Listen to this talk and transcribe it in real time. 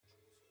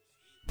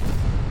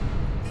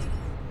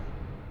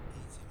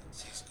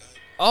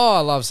Oh, I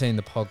love seeing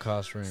the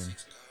podcast room.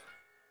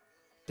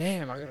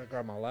 Damn, I gotta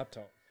grab my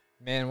laptop.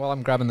 Man, while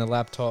I'm grabbing the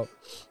laptop,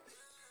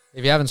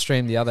 if you haven't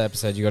streamed the other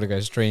episode, you gotta go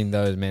stream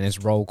those, man. It's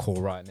roll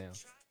call right now.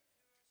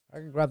 I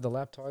can grab the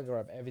laptop, I can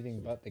grab everything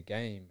but the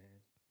game,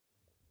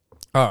 man.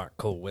 Alright,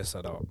 cool, we're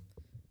set up.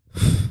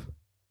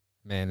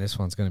 Man, this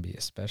one's gonna be a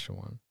special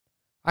one.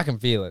 I can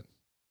feel it.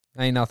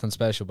 Ain't nothing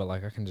special, but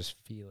like I can just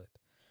feel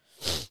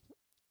it.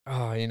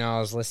 Oh, you know, I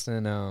was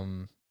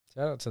listening,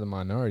 shout out to the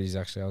minorities,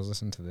 actually. I was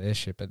listening to their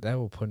shit, but they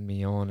were putting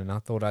me on, and I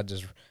thought I'd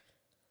just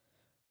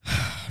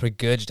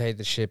regurgitate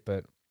the shit.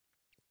 But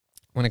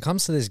when it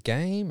comes to this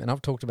game, and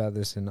I've talked about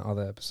this in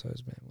other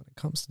episodes, man, when it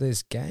comes to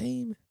this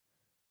game,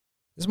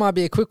 this might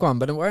be a quick one,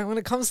 but when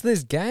it comes to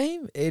this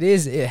game,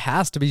 it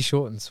has to be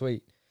short and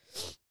sweet.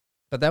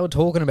 But they were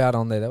talking about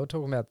on there, they were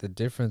talking about the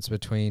difference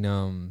between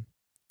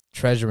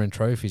treasure and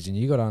trophies, and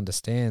you got to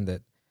understand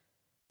that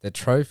the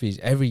trophies,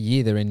 every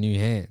year they're in new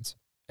hands.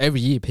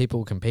 Every year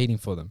people are competing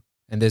for them.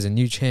 And there's a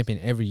new champion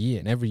every year.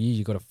 And every year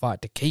you got to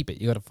fight to keep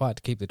it. You got to fight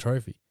to keep the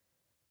trophy.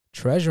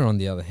 Treasure, on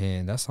the other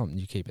hand, that's something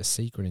you keep a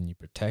secret and you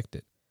protect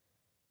it.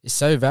 It's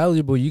so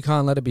valuable you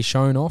can't let it be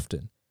shown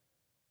often.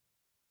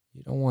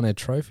 You don't want a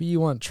trophy, you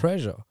want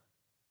treasure.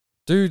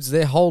 Dudes,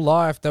 their whole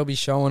life they'll be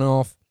showing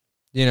off,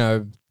 you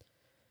know,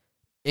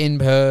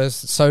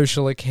 in-person,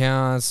 social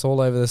accounts, all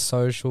over the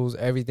socials,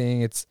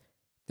 everything.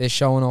 They're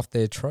showing off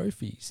their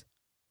trophies.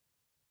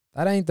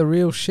 That ain't the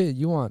real shit.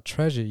 You want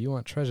treasure. You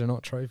want treasure,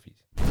 not trophies.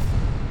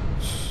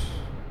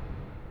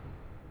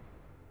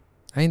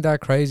 Ain't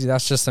that crazy?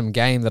 That's just some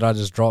game that I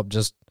just dropped.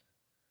 Just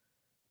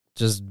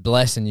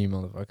blessing you,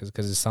 motherfuckers,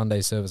 because it's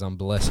Sunday service. I'm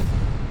blessing.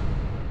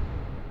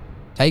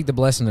 Take the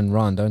blessing and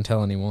run. Don't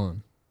tell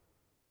anyone.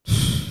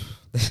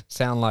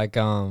 Sound like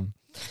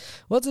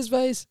what's his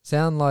face?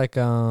 Sound like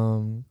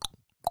that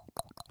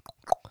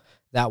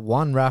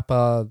one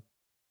rapper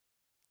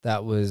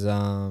that was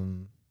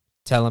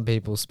telling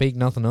people, speak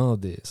nothing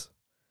of this.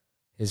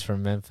 He's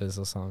from Memphis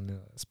or something.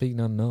 Speak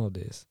nothing of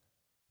this.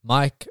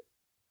 Mike,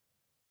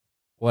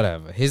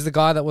 whatever. He's the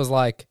guy that was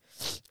like,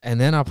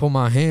 and then I put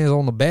my hands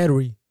on the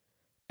battery,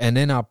 and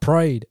then I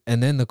prayed,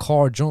 and then the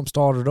car jump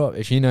started up.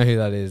 If you know who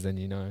that is, then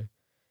you know.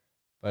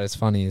 But it's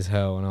funny as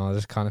hell, and I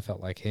just kind of felt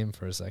like him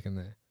for a second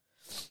there.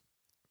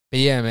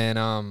 But yeah,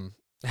 man,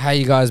 how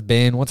you guys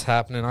been? What's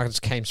happening? I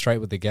just came straight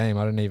with the game.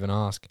 I didn't even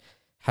ask.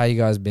 How you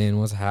guys been?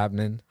 What's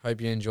happening? Hope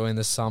you're enjoying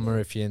the summer.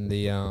 If you're in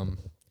the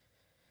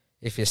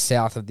if you're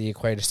south of the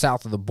equator,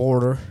 south of the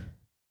border,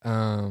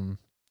 because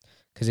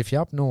if you're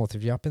up north,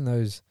 if you're up in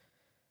those,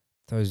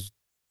 I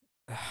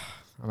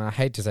mean, I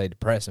hate to say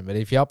depressing, but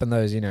if you're up in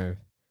those, you know,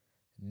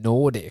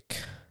 Nordic,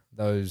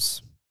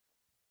 those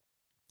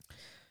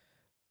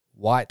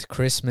white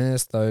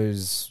Christmas,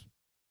 those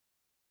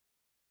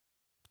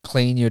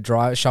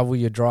shovel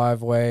your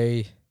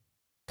driveway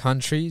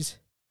countries,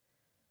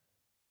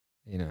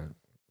 you know.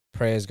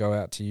 Prayers go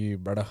out to you,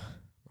 brother.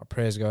 My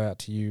prayers go out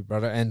to you,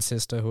 brother and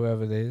sister,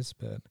 whoever it is.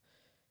 But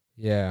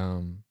yeah,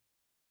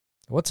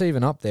 what's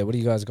even up there? What do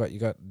you guys got? You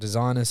got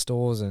designer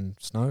stores and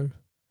snow?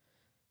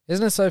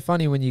 Isn't it so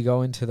funny when you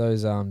go into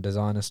those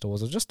designer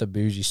stores, or just a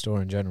bougie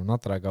store in general?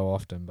 Not that I go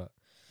often, but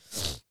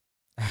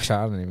actually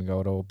I don't even go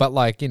at all. But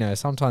like, you know,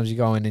 sometimes you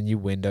go in and you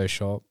window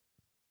shop.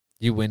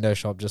 You window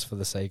shop just for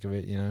the sake of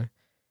it, you know.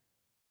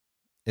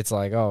 It's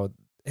like, oh,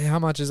 how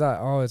much is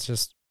that? Oh, it's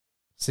just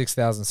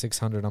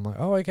 6,600. I'm like,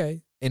 oh,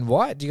 okay. In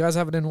white? Do you guys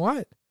have it in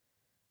white?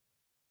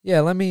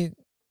 Yeah, let me,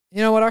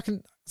 you know what, I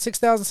can,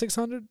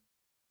 6,600?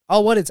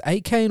 Oh, what, it's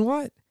 8K in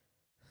white?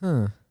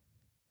 Huh.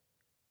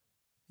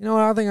 You know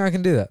what, I think I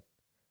can do that.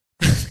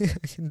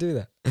 I can do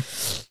that.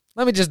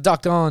 Let me just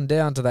duck on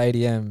down to the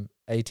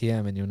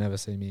ATM and you'll never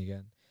see me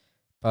again.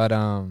 But,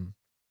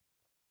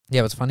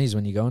 yeah, what's funny is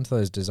when you go into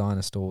those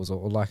designer stores,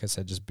 or like I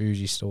said, just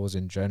bougie stores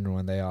in general,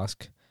 and they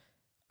ask,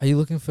 are you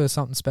looking for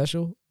something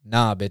special?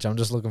 Nah, bitch, I'm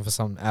just looking for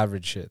some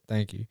average shit.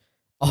 Thank you.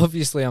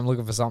 Obviously, I'm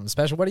looking for something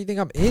special. What do you think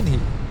I'm in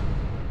here?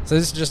 So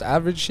this is just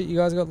average shit you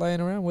guys got laying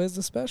around? Where's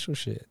the special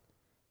shit?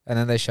 And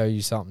then they show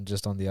you something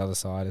just on the other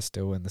side. It's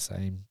still in the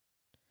same,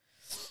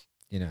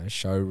 you know,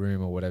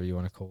 showroom or whatever you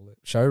want to call it.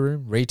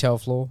 Showroom? Retail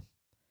floor?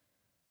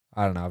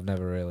 I don't know. I've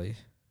never really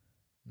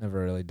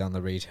done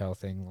the retail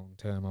thing long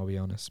term, I'll be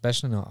honest.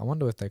 Especially not. I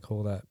wonder if they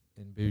call that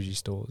in bougie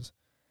stores.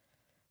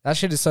 That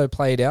shit is so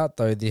played out,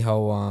 though, the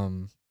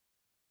whole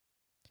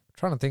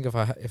trying to think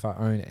if I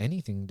own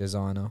anything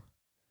designer.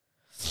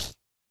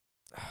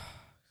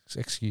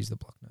 Excuse the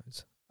block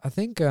nose. I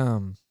think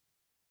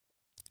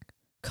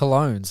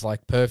colognes,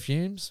 like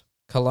perfumes.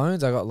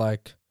 Colognes, I got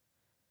like,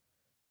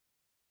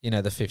 you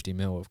know, the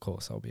 50ml, of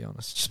course, I'll be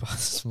honest. Just buy the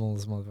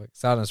smallest motherfucker.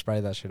 So I don't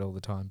spray that shit all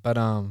the time. But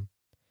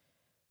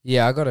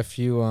yeah, I got a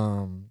few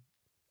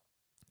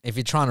if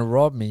you're trying to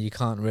rob me, you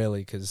can't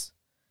really, because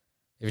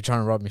if you're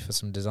trying to rob me for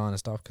some designer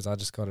stuff, because I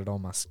just got it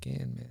on my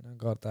skin, man. I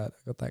got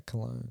that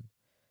cologne.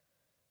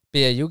 But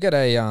yeah, you'll get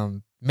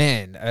a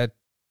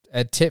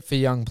tip for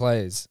young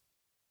players.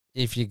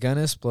 If you're going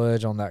to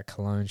splurge on that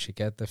cologne, you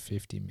get the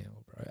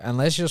 50ml, bro.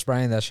 Unless you're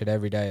spraying that shit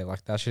every day.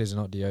 Like, that shit is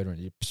not deodorant.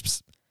 You pss,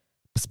 pss,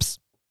 pss, pss.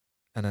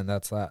 And then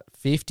that's that.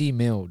 50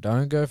 mil.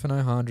 Don't go for no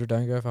 100.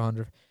 Don't go for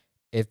 100.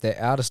 If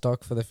they're out of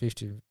stock for the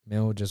 50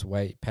 mil, just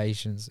wait.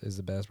 Patience is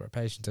the best, bro.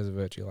 Patience is a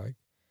virtue. Like,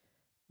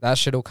 that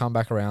shit will come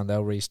back around.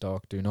 They'll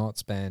restock. Do not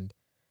spend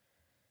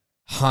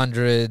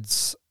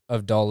hundreds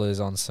of dollars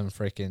on some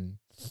freaking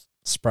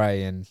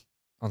spray and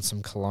on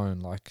some cologne.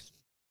 Like,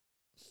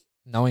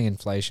 knowing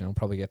inflation, will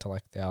probably get to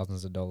like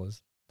thousands of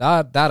dollars.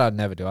 That I'd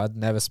never do. I'd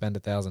never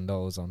spend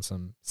 $1,000 on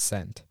some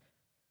scent.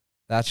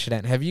 That shit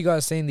ain't. Have you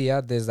guys seen the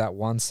ad? There's that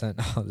 1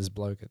 cent. Oh, this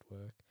bloke at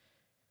work.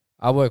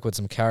 I work with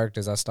some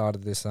characters. I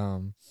started this.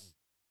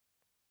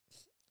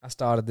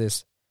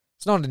 It's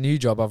not a new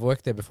job. I've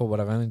worked there before, but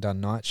I've only done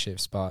night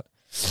shifts. But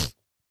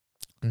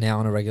now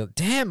on a regular.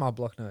 Damn, my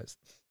block nose.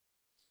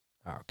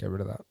 Oh, get rid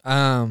of that.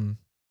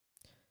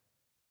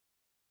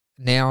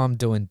 Now I'm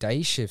doing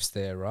day shifts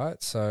there,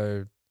 right?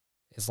 So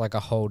it's like a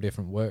whole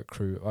different work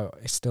crew.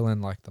 It's still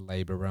in like the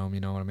labor realm, you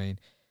know what I mean?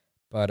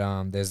 But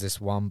there's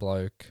this one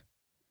bloke.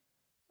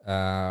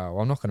 Well,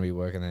 I'm not going to be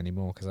working there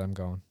anymore because I'm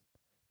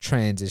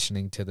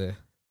transitioning to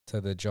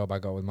the job I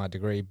got with my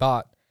degree.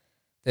 But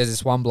there's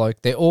this one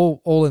bloke. They're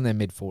all in their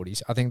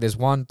mid-40s. I think there's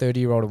one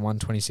 30-year-old and one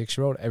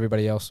 26-year-old.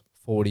 Everybody else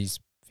 40s,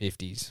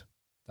 50s.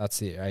 That's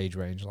the age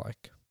range.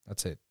 Like,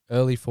 that's it.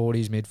 Early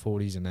 40s,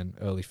 mid-40s, and then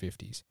early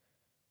 50s.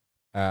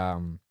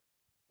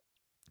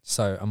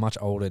 So a much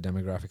older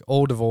demographic.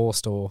 All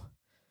divorced, or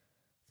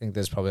I think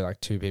there's probably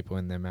like 2 people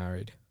in there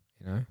married,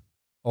 you know?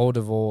 All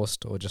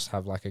divorced or just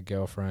have like a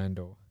girlfriend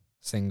or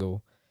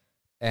single.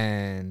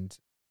 And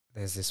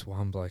there's this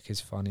one bloke,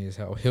 he's funny as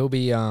hell. He'll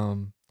be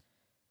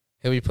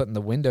putting the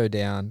window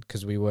down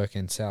because we work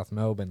in South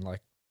Melbourne,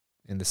 like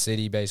in the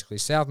city basically.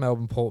 South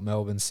Melbourne, Port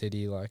Melbourne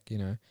City, like, you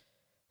know.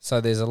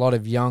 So there's a lot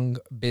of young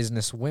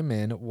business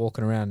women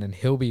walking around, and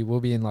we'll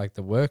be in like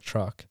the work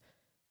truck,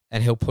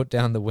 and he'll put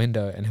down the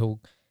window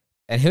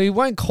and he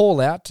won't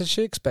call out to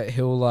chicks, but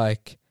he'll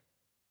like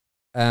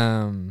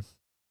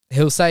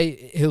he'll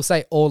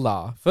say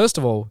hola. First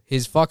of all,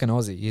 he's fucking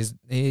Aussie.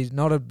 He's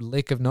not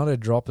a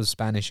drop of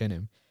Spanish in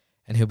him.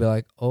 And he'll be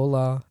like,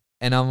 hola.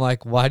 And I'm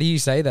like, why do you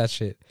say that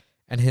shit?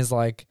 And he's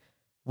like,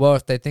 well,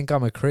 if they think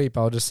I'm a creep,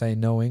 I'll just say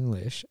no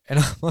English. And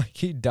I'm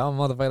like, you dumb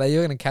motherfucker,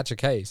 you're going to catch a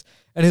case.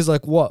 And he's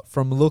like, what?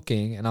 From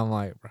looking? And I'm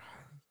like,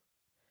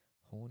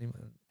 horny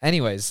man.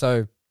 Anyways,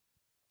 so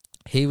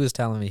he was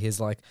telling me, he's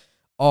like,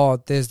 oh,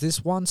 there's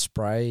this one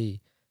spray,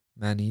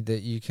 Manny,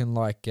 that you can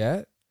like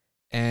get.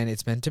 And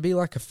it's meant to be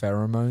like a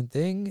pheromone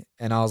thing.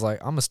 And I was like,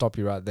 I'm going to stop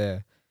you right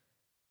there.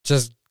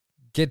 Just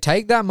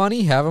take that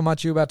money, however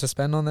much you're about to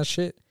spend on that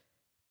shit,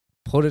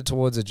 put it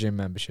towards a gym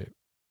membership.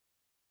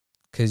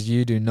 Because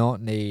you do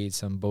not need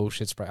some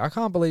bullshit spray. I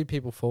can't believe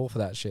people fall for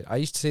that shit. I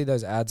used to see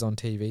those ads on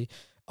TV.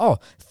 Oh,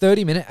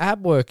 30-minute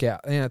ab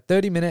workout.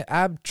 30-minute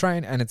ab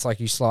train. And it's like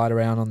you slide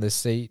around on this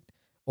seat.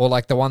 Or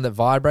like the one that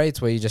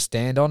vibrates where you just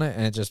stand on it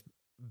and it just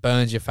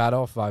burns your fat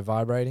off by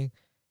vibrating.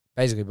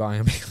 Basically buying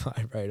a big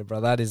vibrator,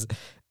 bro.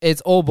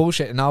 It's all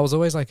bullshit. And I was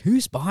always like,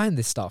 who's buying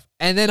this stuff?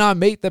 And then I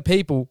meet the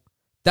people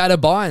that are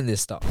buying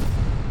this stuff.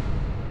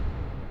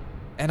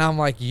 And I'm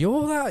like,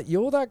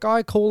 you're that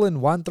guy calling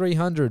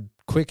 1-300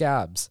 quick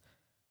abs.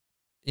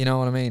 You know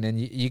what I mean? And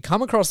you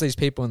come across these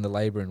people in the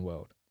laboring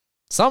world.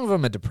 Some of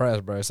them are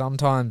depressed, bro.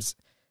 Sometimes,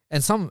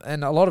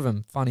 and a lot of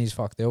them funny as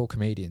fuck. They're all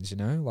comedians, you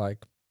know?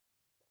 Like,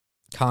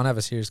 can't have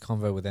a serious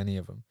convo with any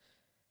of them.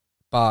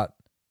 But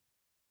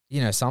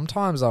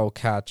sometimes I'll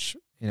catch,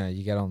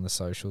 you get on the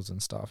socials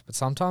and stuff, but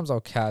sometimes I'll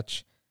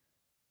catch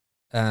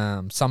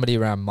somebody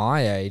around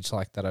my age,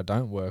 like that I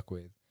don't work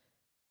with.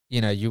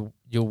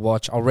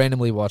 I'll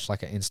randomly watch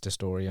like an Insta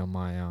story on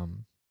my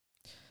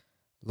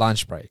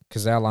lunch break,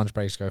 because our lunch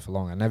breaks go for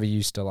long. I never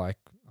used to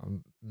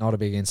I'm not a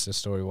big Insta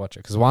story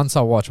watcher, because once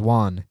I watch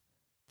one,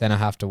 then I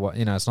have to watch,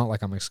 it's not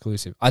like I'm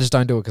exclusive. I just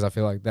don't do it because I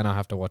feel like then I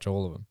have to watch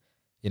all of them.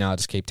 I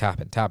just keep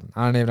tapping.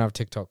 I don't even have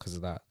TikTok because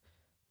of that.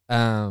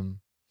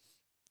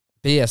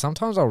 But yeah,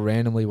 sometimes I'll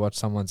randomly watch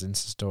someone's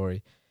Insta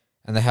story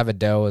and they have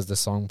Adele as the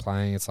song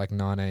playing. It's like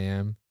 9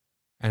 a.m.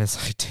 And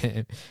it's like,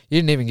 damn, you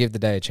didn't even give the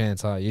day a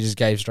chance, huh? You just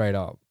gave straight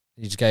up.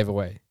 You just gave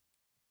away.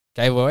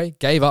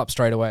 Gave up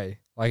straight away.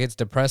 Like, it's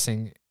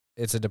depressing.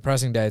 It's a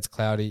depressing day. It's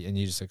cloudy and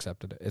you just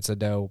accepted it. It's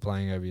Adele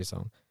playing over your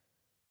song.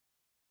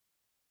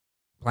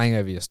 Playing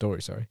over your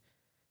story, sorry.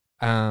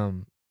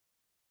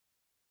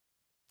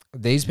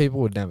 These people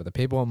would never. The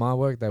people at my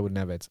work, they would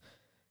never. It's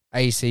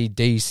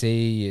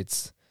AC/DC.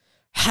 It's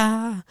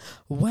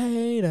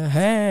Highway to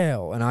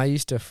Hell. And I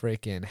used to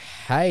freaking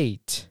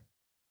hate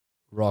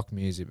rock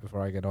music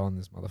before I got on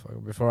this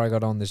motherfucker. Before I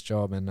got on this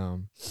job, and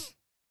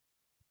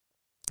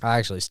I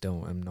actually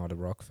still am not a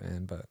rock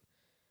fan, but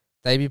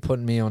they be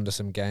putting me onto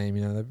some game,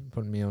 they've been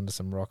putting me onto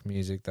some rock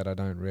music that I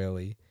don't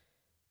really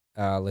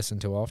listen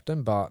to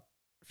often. But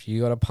if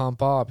you got to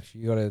pump up, if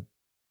you got to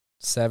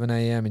 7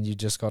 a.m. and you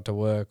just got to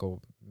work, or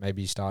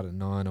maybe you start at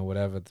 9 or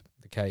whatever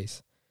the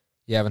case,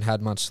 you haven't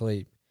had much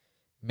sleep,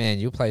 man,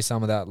 you'll play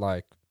some of that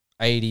like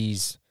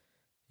 80s,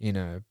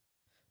 like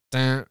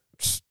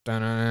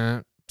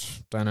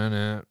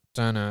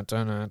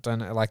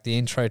the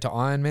intro to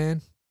Iron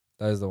Man.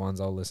 Those are the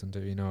ones I'll listen to,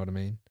 you know what I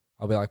mean?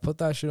 I'll be like, put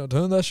that shit up,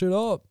 turn that shit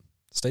up,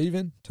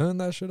 Steven, turn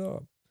that shit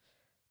up.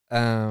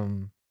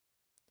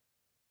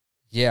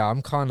 Yeah,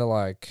 I'm kind of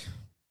like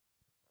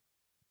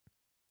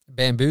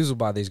bamboozled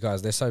by these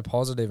guys. They're so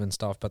positive and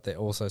stuff, but they're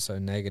also so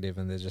negative,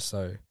 and they're just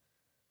so,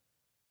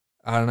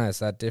 I don't know, it's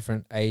that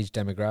different age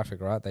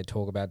demographic, right? They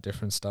talk about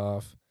different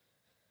stuff.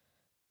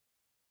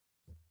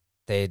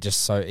 They're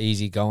just so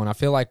easygoing. I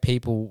feel like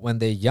people, when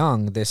they're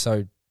young, they're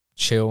so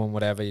chill and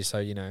whatever. You're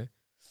so,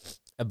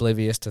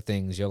 oblivious to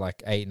things. You're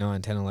like 8,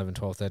 9, 10, 11,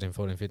 12, 13,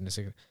 14, 15,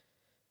 16.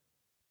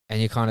 And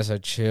you're kind of so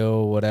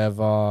chill,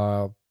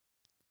 whatever.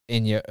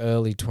 In your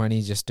early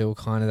 20s, you're still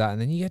kind of that.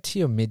 And then you get to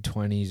your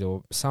mid-20s,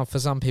 or for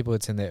some people,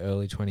 it's in their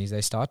early 20s.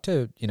 They start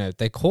to,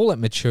 they call it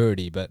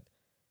maturity, but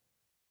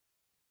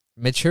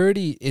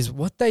maturity is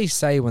what they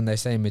say when they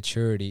say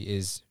maturity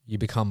is you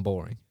become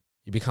boring.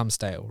 You become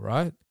stale,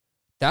 right?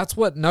 That's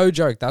what, no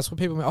joke, that's what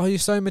people mean. Oh, you're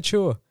so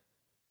mature.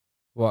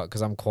 What?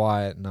 Because I'm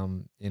quiet and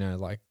I'm,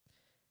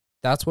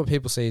 that's what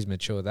people see as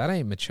mature. That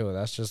ain't mature.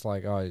 That's just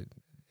like,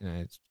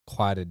 it's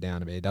quieted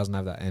down a bit. He doesn't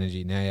have that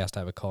energy. Now he has to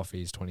have a coffee.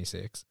 He's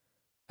 26.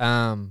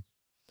 But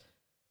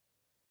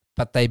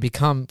they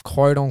become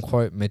quote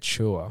unquote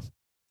mature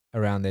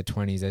around their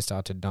 20s. They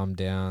start to dumb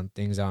down.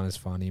 Things aren't as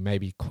funny.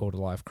 Maybe quarter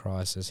life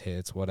crisis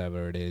hits,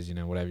 whatever it is,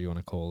 whatever you want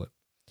to call it.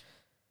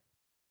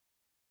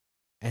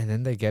 And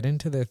then they get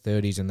into their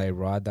 30s and they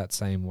ride that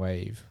same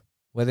wave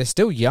where they're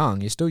still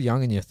young. You're still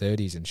young in your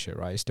 30s and shit,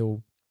 right? You're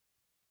still,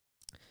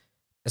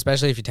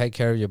 especially if you take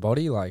care of your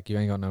body, like you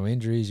ain't got no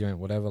injuries, you ain't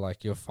whatever,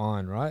 like you're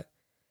fine, right?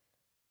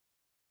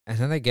 And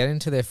then they get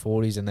into their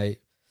 40s and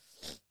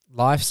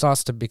life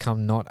starts to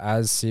become not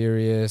as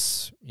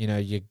serious.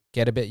 You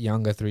get a bit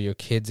younger through your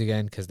kids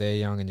again because they're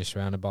young and you're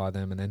surrounded by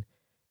them. And then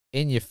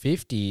in your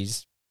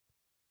 50s,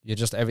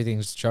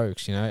 everything's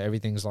jokes,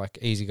 everything's like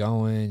easy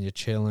going, you're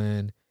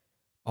chilling.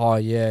 Oh,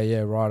 yeah,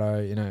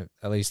 righto,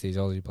 at least these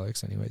Aussie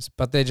blokes anyways.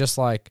 But they're just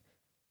like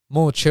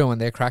more chill and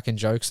they're cracking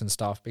jokes and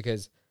stuff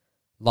because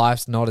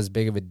life's not as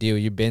big of a deal.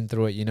 You've been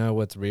through it. You know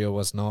what's real,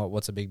 what's not,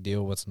 what's a big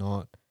deal, what's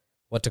not,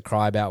 what to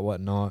cry about, what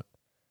not.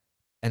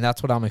 And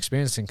that's what I'm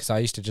experiencing because I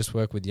used to just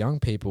work with young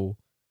people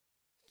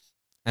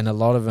and a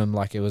lot of them,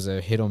 like it was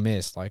a hit or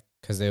miss, like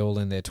because they're all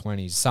in their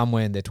 20s,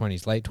 somewhere in their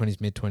 20s, late 20s,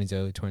 mid-20s,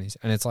 early 20s.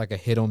 And it's like a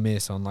hit or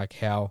miss on like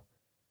how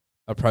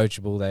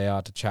approachable they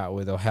are to chat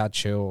with or how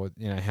chill,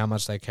 or, how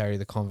much they carry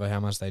the convo,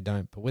 how much they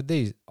don't. But with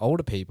these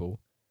older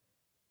people,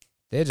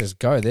 they're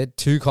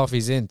 2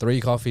 coffees in, 3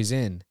 coffees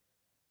in,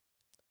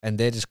 and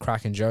they're just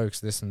cracking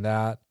jokes, this and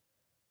that,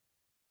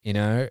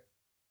 And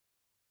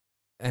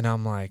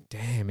I'm like,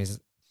 damn,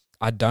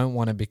 I don't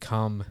want to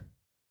become,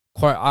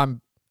 quite,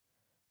 I'm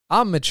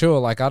mature,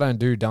 like I don't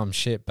do dumb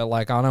shit, but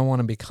like I don't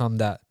want to become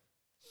that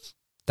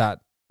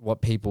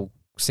what people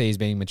see as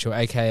being mature,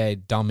 aka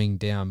dumbing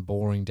down,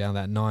 boring down,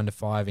 that 9 to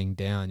 5ing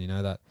down,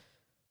 that,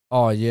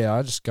 oh yeah,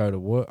 I just go to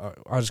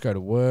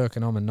work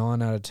and I'm a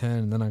 9 out of 10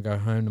 and then I go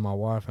home to my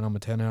wife and I'm a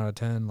 10 out of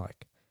 10,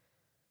 like,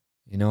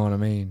 you know what I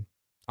mean?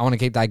 I want to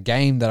keep that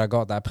game that I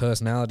got, that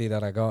personality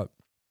that I got.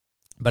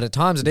 But at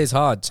times it is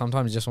hard.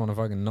 Sometimes you just want to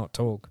fucking not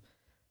talk.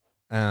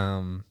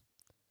 And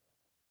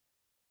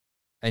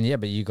yeah,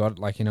 but you got,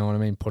 like, you know what I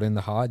mean? Put in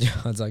the hard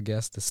yards, I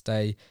guess, to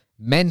stay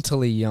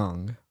mentally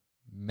young.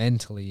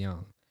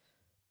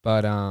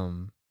 But,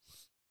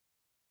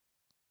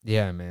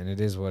 yeah, man,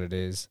 it is what it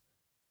is.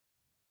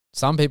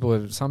 Some people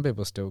are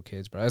still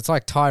kids, bro. It's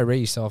like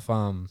Tyrese off,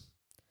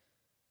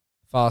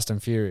 Fast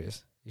and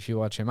Furious. If you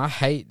watch him,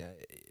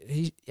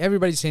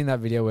 everybody's seen that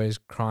video where he's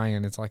crying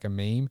and it's like a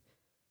meme.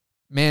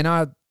 Man,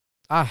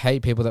 I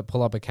hate people that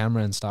pull up a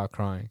camera and start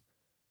crying.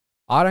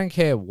 I don't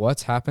care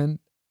what's happened.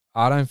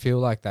 I don't feel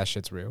like that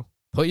shit's real.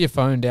 Put your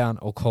phone down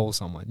or call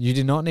someone. You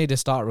do not need to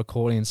start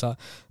recording and start.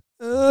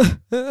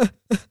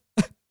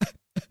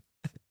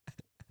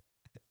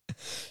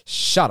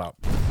 Shut up.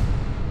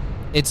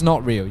 It's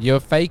not real. You're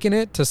faking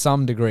it to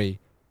some degree.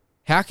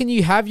 How can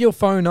you have your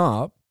phone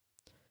up?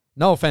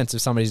 No offense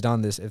if somebody's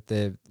done this, if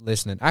they're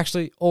listening.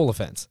 Actually, all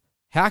offense.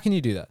 How can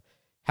you do that?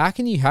 How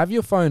can you have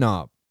your phone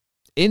up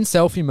in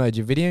selfie mode,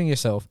 you're videoing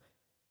yourself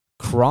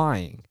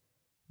crying?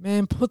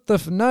 Man,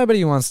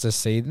 nobody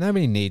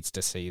needs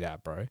to see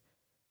that, bro.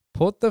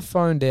 Put the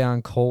phone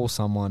down, call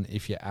someone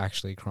if you're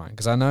actually crying.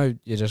 Because I know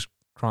you're just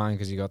crying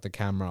because you got the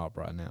camera up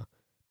right now.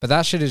 But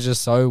that shit is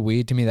just so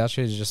weird to me. That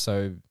shit is just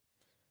so,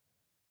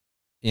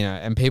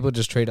 and people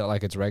just treat it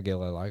like it's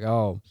regular. Like,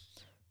 oh,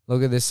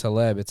 look at this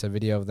celeb. It's a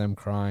video of them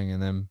crying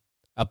and them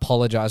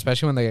apologize,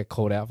 especially when they get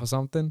called out for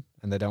something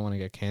and they don't want to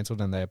get cancelled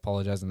and they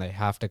apologize and they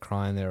have to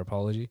cry in their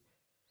apology.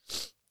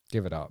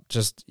 Give it up.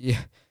 Just,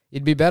 yeah,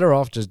 you'd be better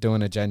off just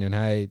doing a genuine,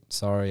 hey,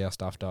 sorry, I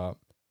stuffed up,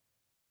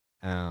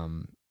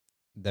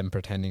 than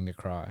pretending to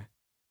cry.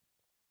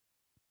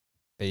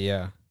 But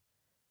yeah.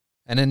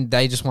 And then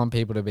they just want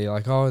people to be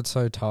like, oh, it's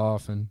so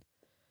tough. And,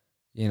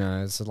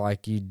 it's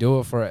like you do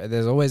it for it.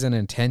 There's always an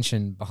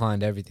intention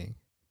behind everything.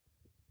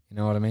 You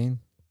know what I mean?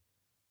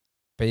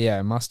 But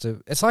yeah,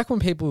 it's like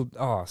when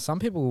some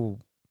people,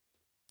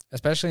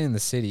 especially in the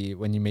city,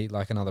 when you meet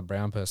like another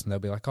brown person, they'll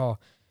be like, oh,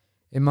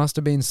 It must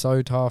have been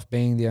so tough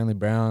being the only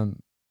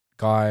brown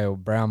guy or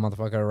brown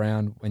motherfucker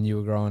around when you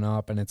were growing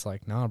up. And it's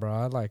like, nah,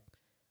 bro,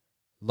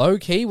 low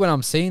key, when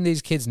I'm seeing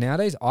these kids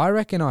nowadays, I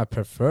reckon I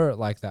prefer it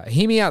like that.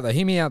 Hear me out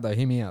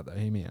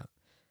though.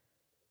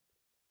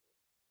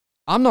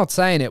 I'm not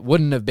saying it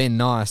wouldn't have been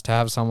nice to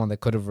have someone that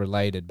could have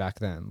related back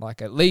then.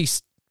 Like, at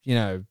least, you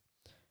know,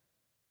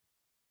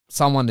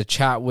 someone to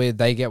chat with.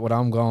 They get what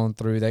I'm going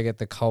through. They get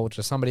the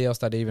culture. Somebody else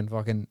that even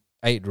fucking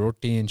ate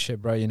roti and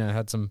shit, bro. You know,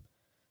 had some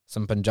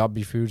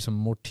Punjabi food, some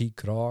moti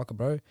krak,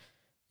 bro.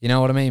 You know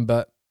what I mean?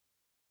 But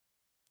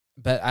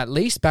at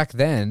least back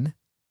then,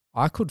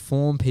 I could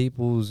form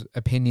people's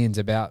opinions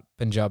about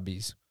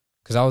Punjabis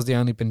because I was the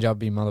only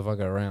Punjabi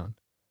motherfucker around.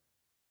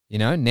 You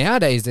know,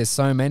 nowadays there's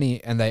so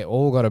many and they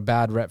all got a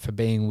bad rep for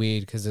being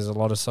weird because there's a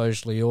lot of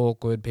socially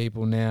awkward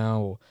people now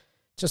or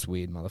just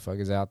weird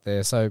motherfuckers out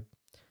there. So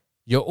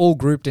you're all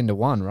grouped into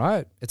one,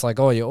 right? It's like,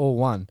 oh, you're all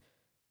one.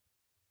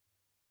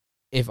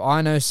 If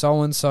I know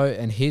so-and-so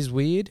and he's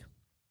weird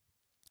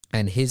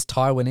and he's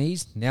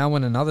Taiwanese, now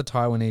when another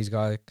Taiwanese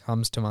guy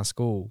comes to my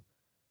school,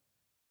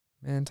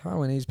 man,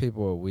 Taiwanese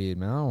people are weird,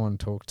 man. I don't want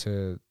to talk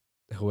to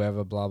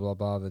whoever, blah, blah,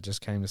 blah, that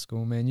just came to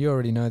school, man. You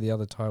already know the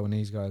other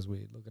Taiwanese guy's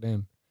weird. Look at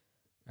him.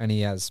 And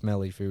he has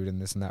smelly food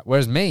and this and that.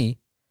 Whereas me,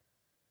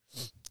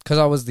 because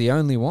I was the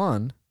only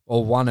one,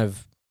 or one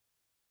of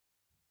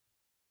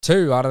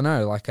two, I don't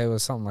know, like it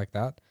was something like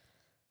that.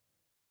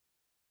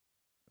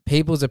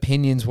 People's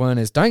opinions weren't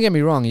as, don't get me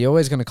wrong, you're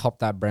always going to cop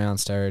that brown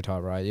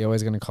stereotype, right? You're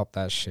always going to cop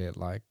that shit.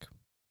 Like,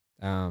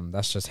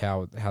 that's just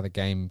how the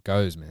game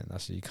goes, man.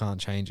 You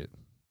can't change it.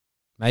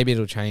 Maybe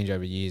it'll change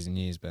over years and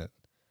years, but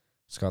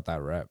it's got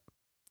that rep.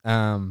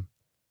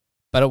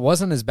 But it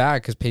wasn't as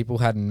bad because people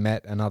hadn't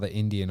met another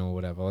Indian or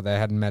whatever, or they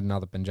hadn't met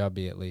another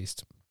Punjabi at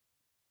least.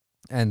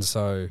 And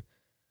so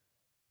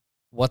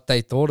what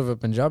they thought of a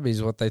Punjabi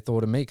is what they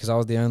thought of me because I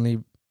was the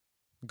only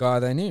guy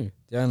they knew,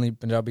 the only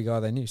Punjabi guy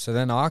they knew. So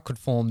then I could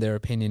form their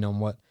opinion on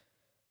what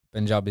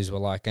Punjabis were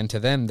like. And to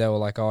them, they were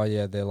like, oh,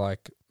 yeah, they're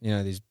like, you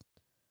know, these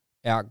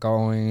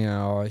outgoing, you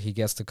know, he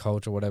gets the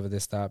culture, whatever,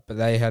 this, that. But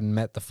they hadn't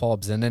met the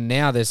fobs. And then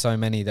now there's so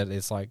many that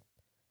it's like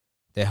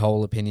their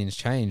whole opinions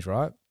change,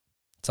 right?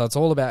 So it's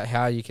all about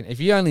how you can, if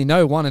you only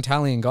know one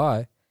Italian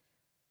guy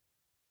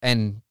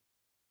and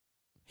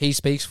he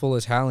speaks full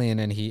Italian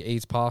and he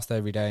eats pasta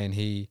every day and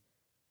he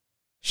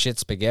shits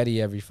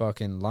spaghetti every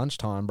fucking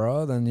lunchtime,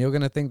 bro, then you're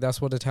going to think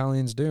that's what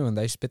Italians do. And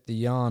they spit the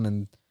yarn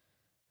and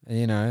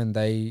you know, and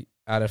they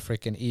add a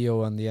freaking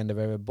io on the end of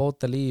every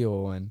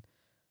botellio and,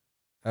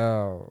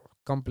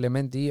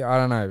 complimenti. I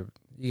don't know.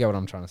 You get what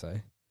I'm trying to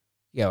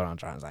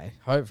say.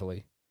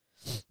 Hopefully.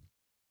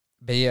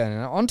 But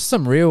yeah, onto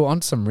some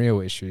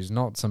real issues,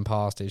 not some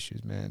past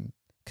issues, man.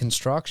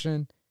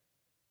 Construction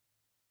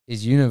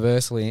is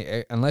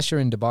universally, unless you're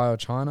in Dubai or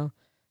China,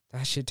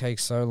 that shit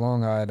takes so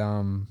long. I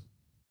was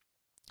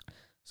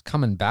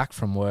coming back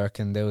from work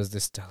and there was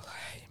this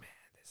delay, man.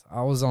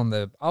 I was on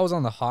the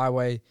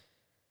highway.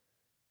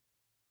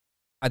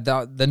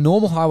 The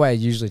normal highway I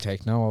usually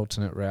take, no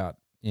alternate route.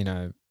 You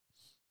know,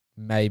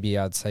 maybe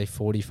I'd say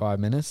 45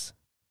 minutes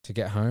to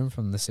get home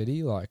from the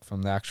city, like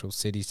from the actual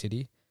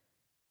city.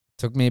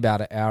 Took me about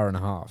an hour and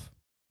a half.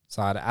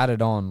 So I'd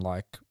added on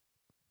like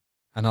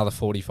another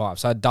 45.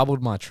 So I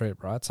doubled my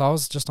trip, right? So I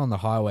was just on the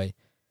highway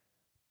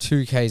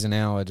 2 Ks an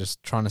hour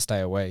just trying to stay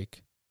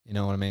awake. You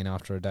know what I mean?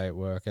 After a day at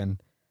work.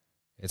 And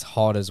it's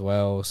hot as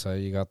well. So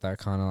you got that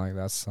kind of like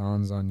that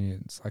sun's on you.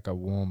 It's like a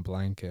warm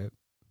blanket.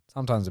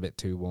 Sometimes a bit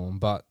too warm.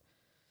 But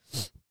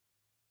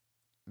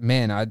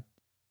man,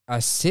 I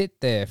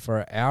sit there for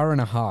an hour and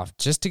a half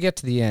just to get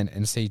to the end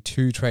and see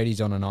 2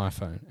 tradies on an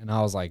iPhone. And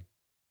I was like,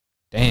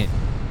 damn.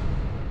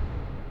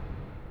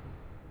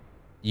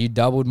 You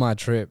doubled my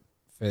trip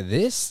for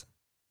this?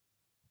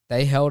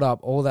 They held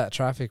up all that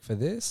traffic for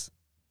this?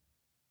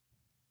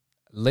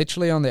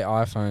 Literally on their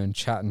iPhone,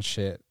 chatting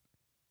shit.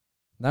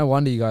 No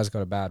wonder you guys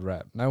got a bad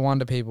rep. No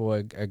wonder people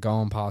are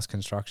going past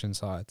construction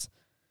sites,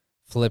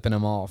 flipping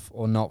them off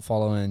or not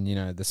following, you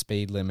know, the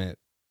speed limit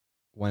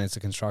when it's a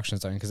construction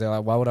zone. Because they're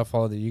like, why would I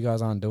follow that? You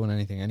guys aren't doing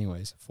anything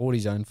anyways. 40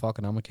 zone,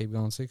 fucking, I'm going to keep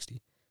going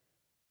 60.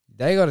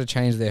 They got to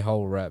change their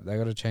whole rep. They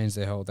got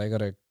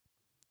to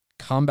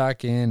come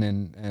back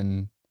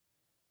in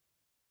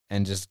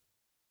and just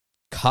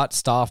cut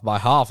staff by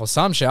half or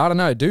some shit. I don't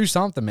know. Do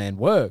something, man.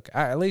 Work.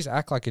 At least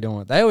act like you're doing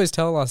it. They always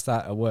tell us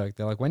that at work.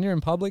 They're like, when you're in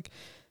public,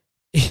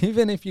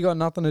 even if you got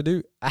nothing to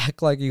do,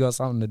 act like you got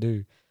something to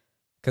do.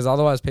 Because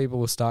otherwise people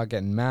will start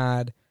getting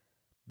mad.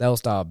 They'll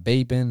start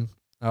beeping.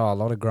 Oh, a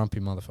lot of grumpy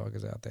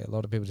motherfuckers out there. A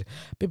lot of people just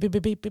beep, beep,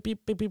 beep, beep, beep,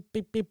 beep, beep, beep,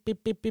 beep, beep,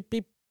 beep, beep,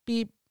 beep,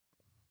 beep,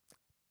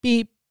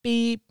 beep,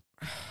 beep,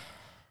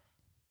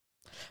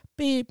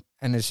 beep.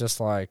 And it's just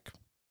like,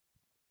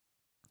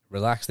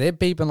 relax. They're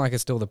beeping like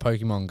it's still the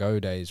Pokemon Go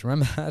days.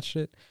 Remember that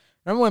shit?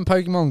 Remember when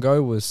Pokemon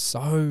Go was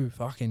so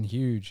fucking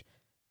huge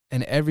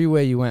and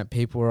everywhere you went,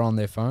 people were on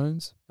their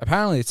phones?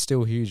 Apparently it's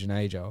still huge in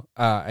Asia.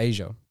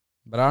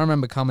 But I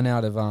remember coming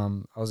out of,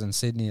 I was in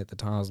Sydney at the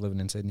time. I was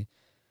living in Sydney.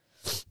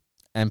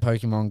 And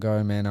Pokemon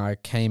Go, man, I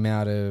came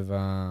out of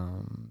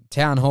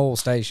Town Hall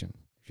Station.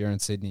 If you're in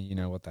Sydney, you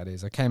know what that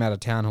is. I came out of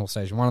Town Hall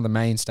Station, one of the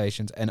main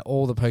stations, and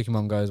all the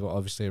Pokemon Go's were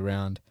obviously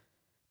around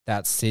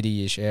that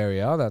city-ish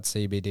area, that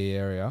CBD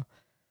area.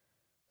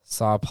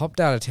 So I popped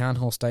out of Town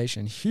Hall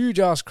Station, huge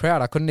ass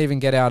crowd. I couldn't even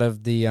get out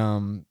of the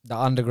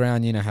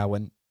underground. You know how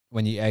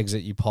when you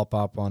exit, you pop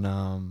up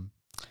on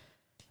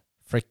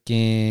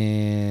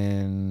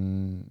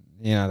freaking,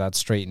 you know, that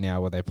street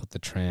now where they put the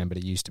tram, but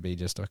it used to be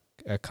just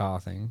a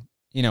car thing.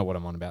 You know what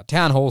I'm on about.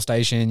 Town Hall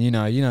Station, you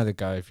know the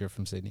go if you're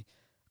from Sydney.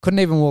 Couldn't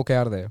even walk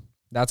out of there.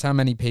 That's how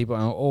many people,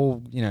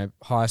 all, you know,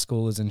 high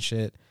schoolers and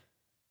shit,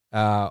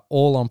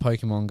 all on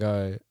Pokemon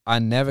Go. I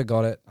never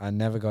got it. I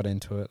never got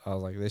into it. I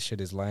was like, this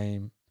shit is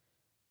lame.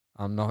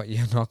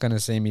 You're not going to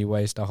see me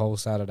waste a whole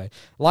Saturday.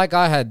 Like,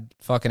 I had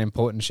fucking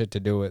important shit to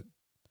do at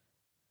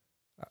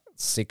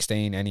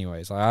 16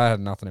 anyways. Like, I had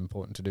nothing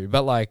important to do.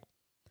 But, like,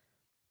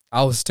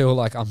 I was still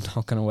like, I'm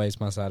not going to waste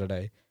my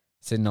Saturday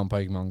sitting on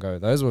Pokemon Go.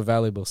 Those were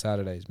valuable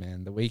Saturdays,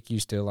 man. The week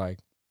used to, like,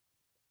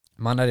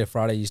 Monday to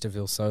Friday used to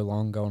feel so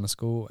long going to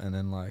school. And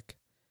then, like,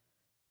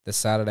 the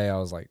Saturday I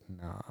was like,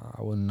 nah,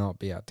 I will not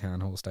be at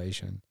Town Hall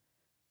Station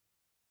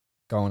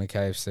going to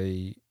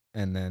KFC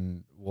and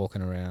then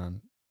walking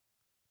around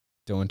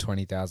doing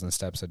 20,000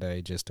 steps a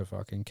day just to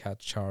fucking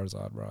catch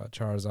Charizard, bro.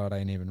 Charizard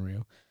ain't even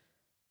real.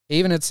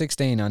 Even at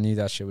 16, I knew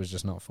that shit was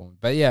just not for me.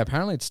 But yeah,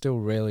 apparently it's still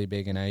really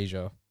big in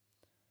Asia.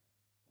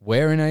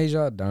 Where in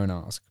Asia? Don't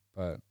ask.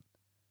 But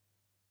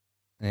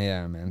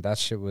yeah, man, that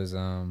shit was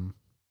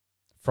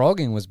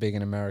frogging was big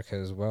in America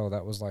as well.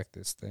 That was like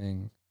this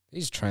thing.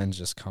 These trends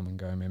just come and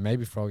go, man.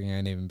 Maybe frogging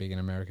ain't even big in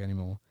America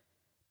anymore.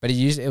 But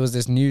it was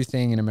this new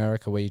thing in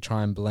America where you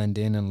try and blend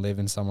in and live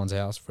in someone's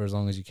house for as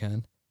long as you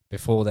can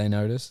before they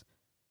notice.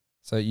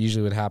 So it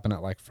usually would happen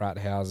at like frat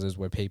houses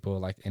where people are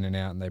like in and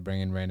out and they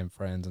bring in random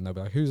friends and they'll be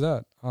like, who's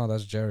that? Oh,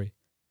 that's Jerry.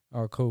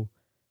 Oh, cool.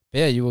 But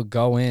yeah, you would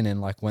go in and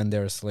like when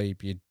they're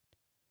asleep,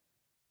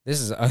 this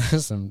is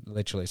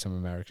literally some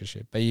America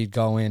shit, but you'd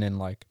go in and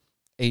like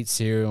eat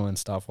cereal and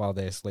stuff while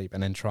they're asleep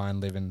and then try and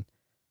live in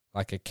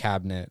like a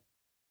cabinet.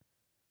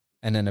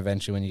 And then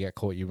eventually when you get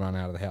caught, you run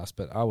out of the house.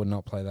 But I would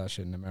not play that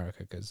shit in America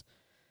because,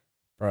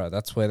 bro,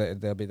 that's where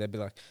they'll be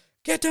like,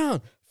 get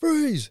down,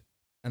 freeze.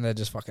 And they're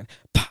just fucking,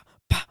 pa,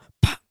 pa,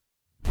 pa.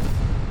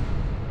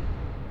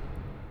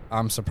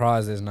 I'm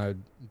surprised there's no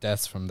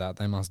deaths from that.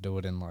 They must do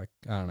it in like,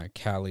 I don't know,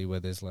 Cali where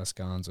there's less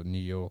guns or New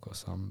York or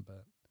something.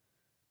 But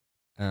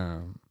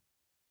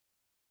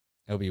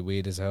it'll be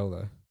weird as hell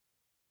though.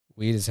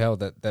 Weird as hell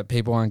that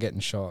people aren't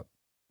getting shot.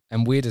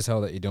 And weird as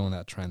hell that you're doing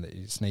that trend, that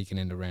you're sneaking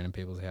into random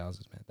people's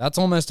houses, man. That's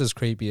almost as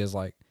creepy as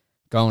like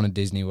going to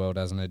Disney World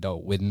as an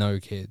adult with no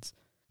kids.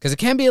 Because it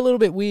can be a little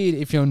bit weird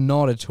if you're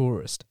not a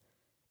tourist.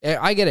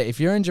 I get it. If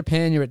you're in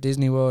Japan, you're at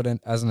Disney World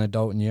and as an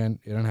adult and you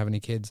don't have any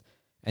kids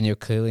and you're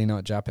clearly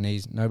not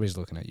Japanese, nobody's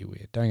looking at you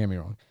weird. Don't get me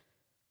wrong.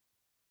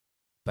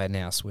 But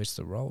now switch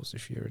the roles.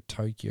 If you're a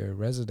Tokyo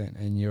resident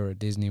and you're at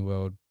Disney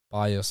World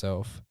by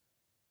yourself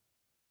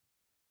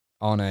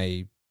on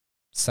a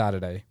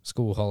Saturday,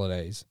 school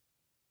holidays,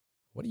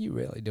 what are you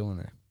really doing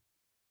there?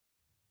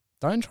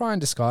 Don't try and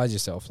disguise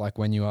yourself like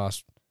when you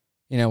ask,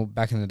 you know,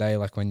 back in the day,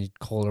 like when you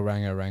call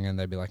Oranga and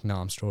they'd be like, no,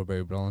 I'm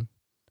strawberry blonde.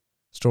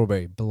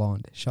 Strawberry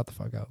blonde. Shut the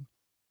fuck up.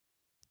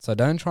 So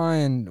don't try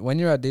and, when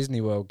you're at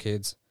Disney World,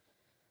 kids,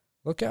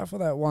 look out for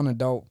that one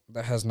adult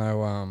that has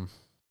no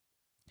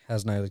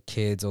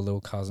kids or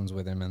little cousins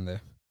with him and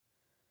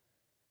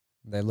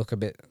they look a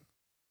bit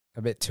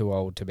too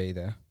old to be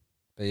there.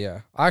 But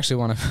yeah, I actually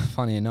want to,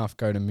 funny enough,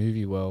 go to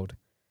Movie World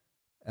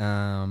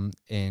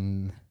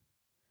in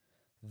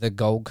the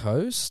Gold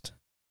Coast.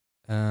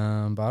 But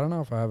I don't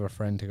know if I have a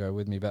friend to go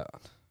with me, but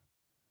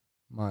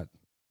might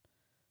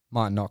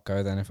not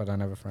go then if I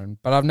don't have a friend.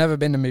 But I've never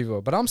been to Movie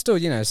World. But I'm still,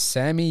 you know,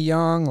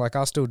 semi-young. Like,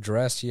 I still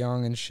dress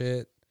young and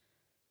shit.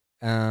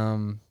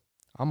 I'm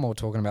more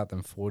talking about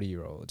them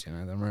 40-year-olds, you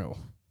know, them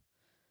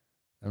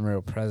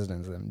real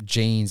presidents, them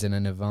jeans and a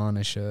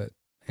Nirvana shirt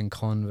and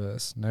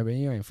Converse. Nobody,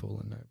 you ain't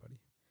fooling nobody.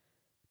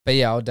 But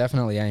yeah, I'll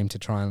definitely aim to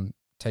try and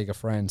take a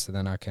friend so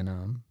then I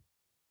can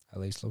at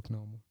least look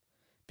normal.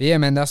 But yeah,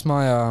 man, that's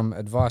my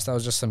advice. That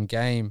was just some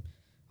game.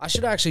 I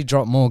should actually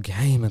drop more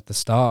game at the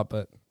start,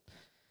 but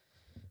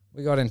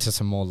we got into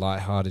some more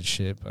lighthearted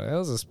shit. But it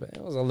was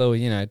a little,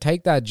 you know,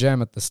 take that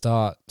gem at the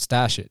start,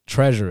 stash it,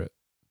 treasure it.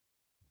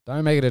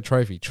 Don't make it a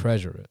trophy,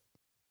 treasure it.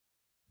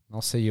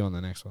 I'll see you on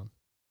the next one.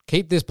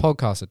 Keep this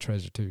podcast a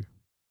treasure too.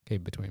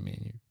 Keep it between me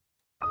and you.